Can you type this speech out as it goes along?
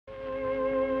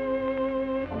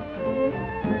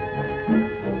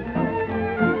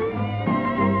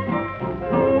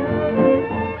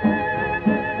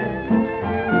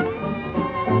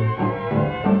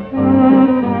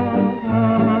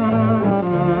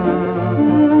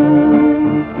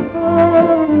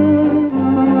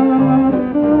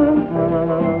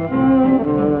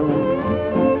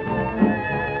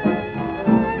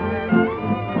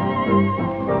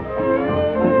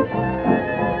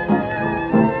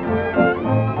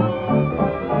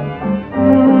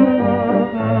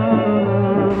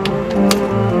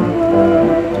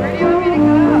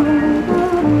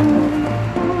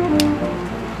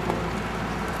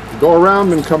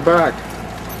around and come back.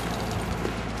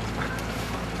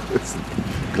 It's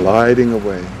gliding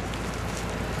away.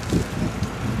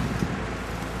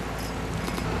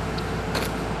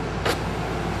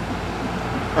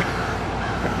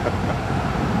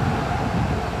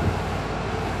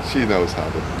 She knows how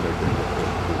to make it look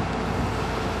good.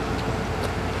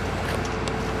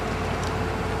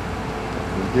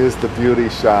 And here's the beauty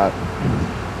shot.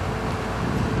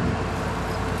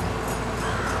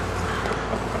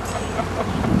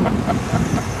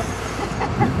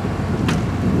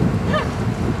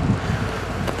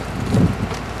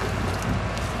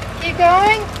 Keep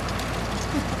going?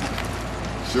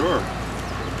 Sure.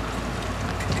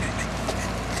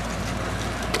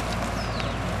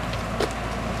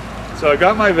 So I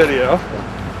got my video.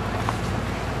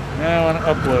 Now I want to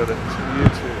upload it to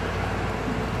YouTube.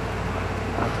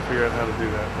 I'll have to figure out how to do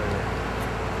that later.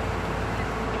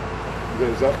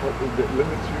 Is that what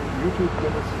limits you? YouTube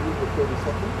limits you to 30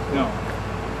 seconds? No.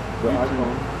 The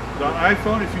iPhone? The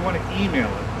iPhone, if you want to email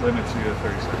it, limits you to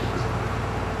 30 seconds.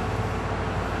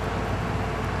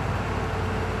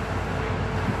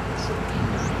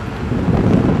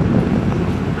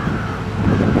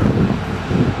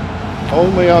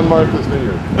 Only on Martha's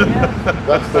Vineyard.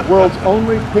 That's the world's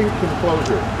only pink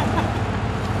enclosure.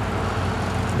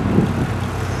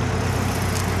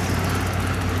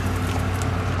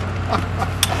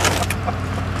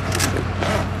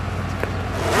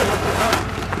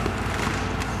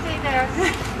 Stay there.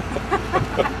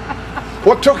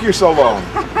 What took you so long?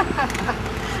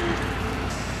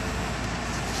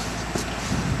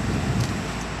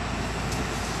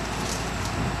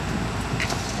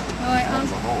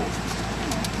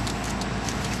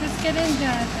 Just get in,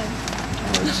 Jonathan.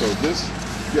 All right, so this,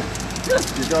 yeah,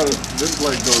 you got it. This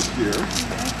leg goes here,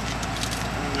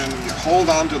 and then you hold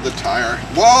on to the tire.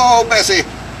 Whoa, Bessie!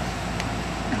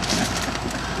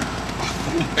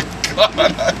 Oh my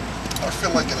God, I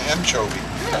feel like an anchovy.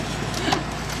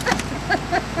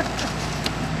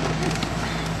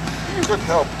 Good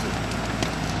help, too.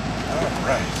 All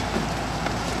right.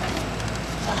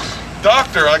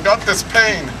 Doctor, I got this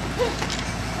pain.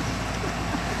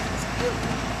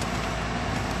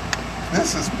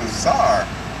 This is bizarre.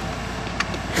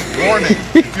 Warning,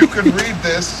 if you can read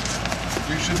this,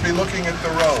 you should be looking at the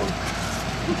road.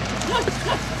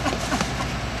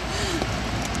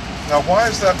 Now, why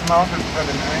is that mounted at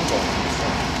an angle?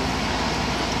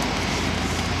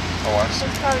 Oh, I see.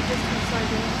 It's probably just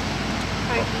inside it.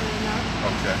 Tightening it up.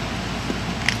 Okay.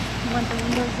 You want the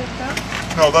windows zipped up?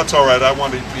 No, that's all right. I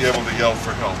want to be able to yell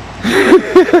for help.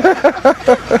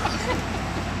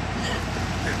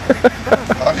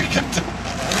 How do you get to...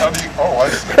 How do you... Oh, I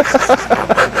see.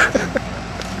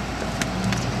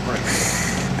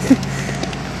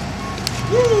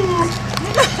 Woo!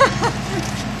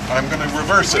 I'm going to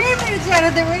reverse it. Wait a minute,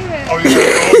 Jonathan, wait a minute. Oh, you're going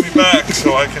to hold me back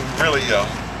so I can really yell.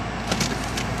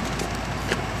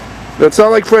 That's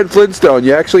not like Fred Flintstone.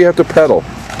 You actually have to pedal.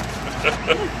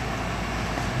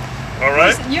 All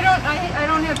right? Listen, you don't... I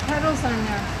don't have pedals on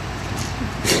there.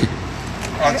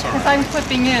 That's all Because right. I'm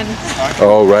clipping in.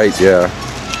 Oh, right, yeah.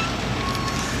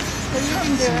 So you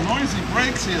can do Some it. noisy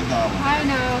brakes here, darling. I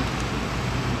know.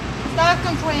 Stop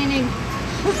complaining.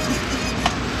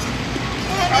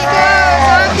 There he goes.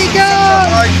 Off he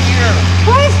goes. Right here.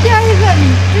 Push, Jonathan.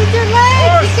 Use your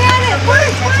legs. You got it.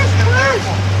 Push, push, push.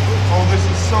 Oh, this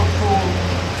is so cool.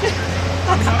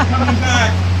 I'm not coming back.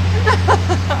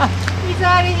 He's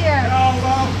out of here. Oh,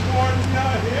 well, Gordon,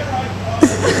 yeah, here I come.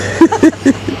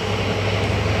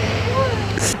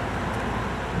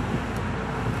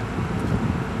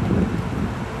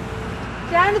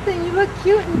 Jonathan, you look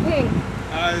cute in pink.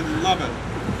 I love it.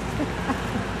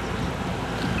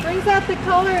 Brings out the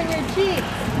color in your cheeks.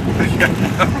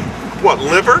 What,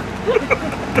 liver?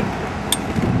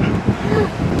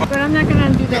 But I'm not going to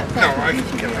undo that. No, I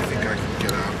think I can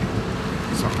get out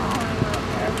somehow.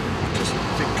 Just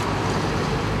think.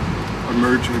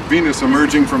 Emerging, Venus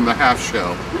emerging from the half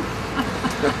shell.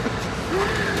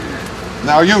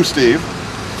 Now you, Steve.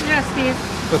 Yeah, Steve.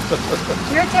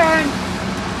 Your turn.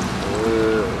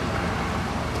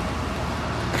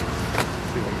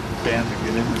 Band to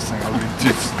get in this thing. I'll be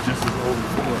just as old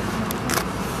before.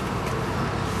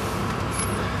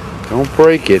 Don't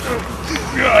break it.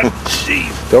 God,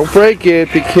 jeez. Don't break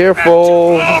it. Be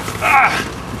careful.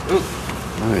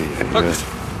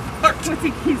 What's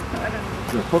he keeps got on?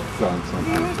 The hook's on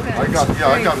something. Yeah,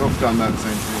 I got hooked on that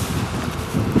same thing.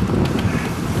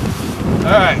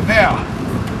 All right, now.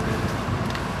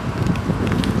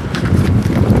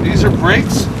 These are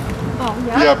brakes? Oh,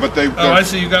 yeah? Yeah, but they... Oh, I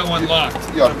see. You got one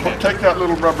locked. Yeah, Okay. take that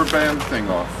little rubber band thing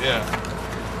off. Yeah.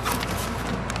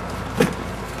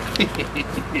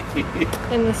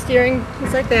 And the steering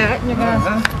is like that, and you're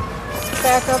gonna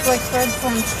back up like Fred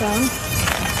Flintstone.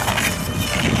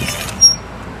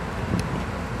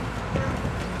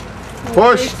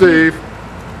 Push, Steve.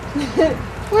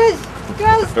 Push!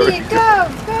 Go, Steve! Go!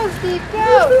 Go, Steve!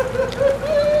 Go!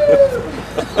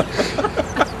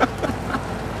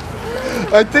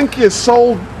 I think you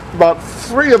sold about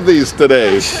 3 of these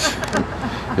today.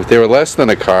 If they were less than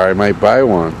a car, I might buy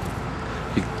one.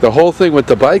 The whole thing with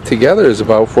the bike together is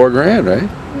about $4,000, right?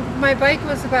 My bike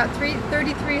was about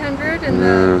 $3,300, and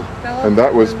the Bella And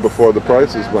that was before the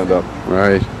prices went up.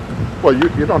 Right. Well,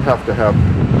 you don't have to have...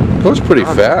 Goes pretty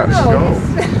fast. No,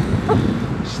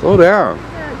 Slow down.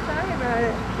 yeah, sorry about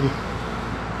it.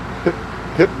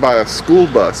 hit by a school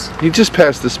bus. You just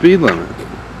passed the speed limit.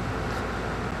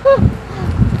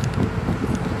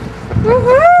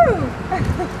 Woohoo!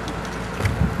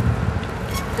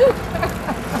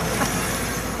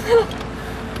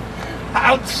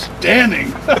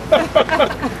 Outstanding.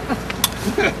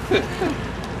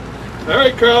 All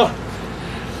right, Carl.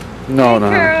 No, no,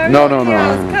 Carol, no, no, Come no.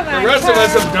 on, The rest of us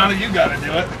Carol. have done it. You got to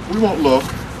do it. We won't look. You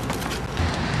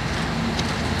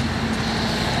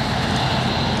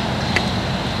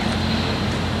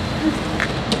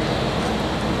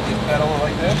pedal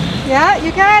like this. Yeah,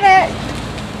 you got it.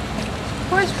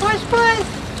 Push, push, push.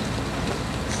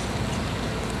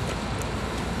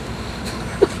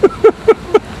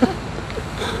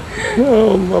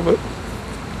 Oh, love it.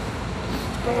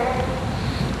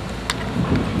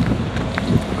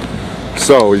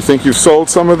 So, you think you've sold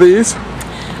some of these?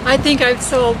 I think I've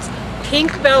sold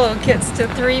pink bellow kits to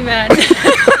 3 men.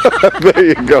 There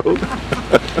you go. They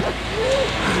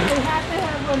have to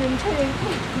have one in pink.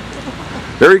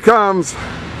 Here he comes.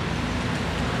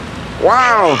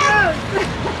 Wow.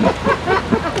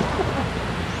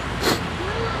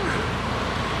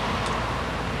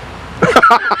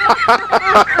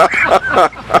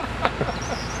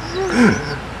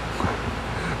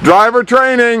 Driver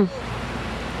training.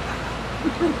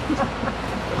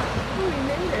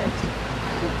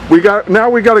 We got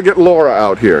to get Laura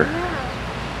out here.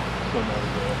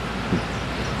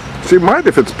 She might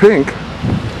if it's pink.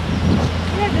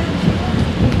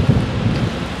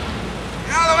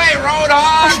 Out of the way,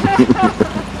 Roadhog!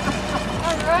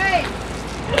 All right.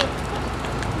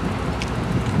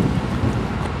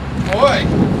 Boy.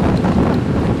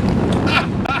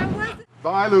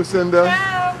 Bye, Lucinda.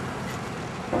 Ciao.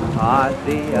 I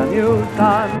see a new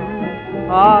sun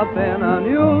up in a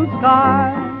new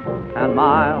sky, and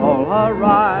my whole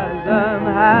horizon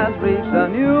has reached a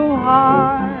new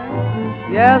high.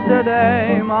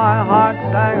 Yesterday my heart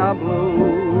sang a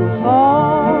blue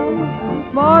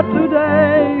song, but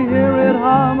today hear it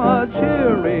hum a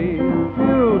cheery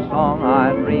new song.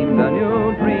 I dreamed a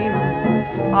new dream,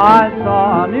 I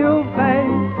saw a new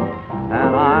face,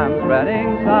 and I'm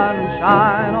spreading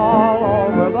sunshine all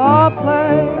over the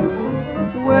place.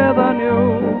 With a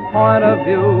new point of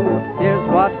view, here's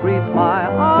what greets my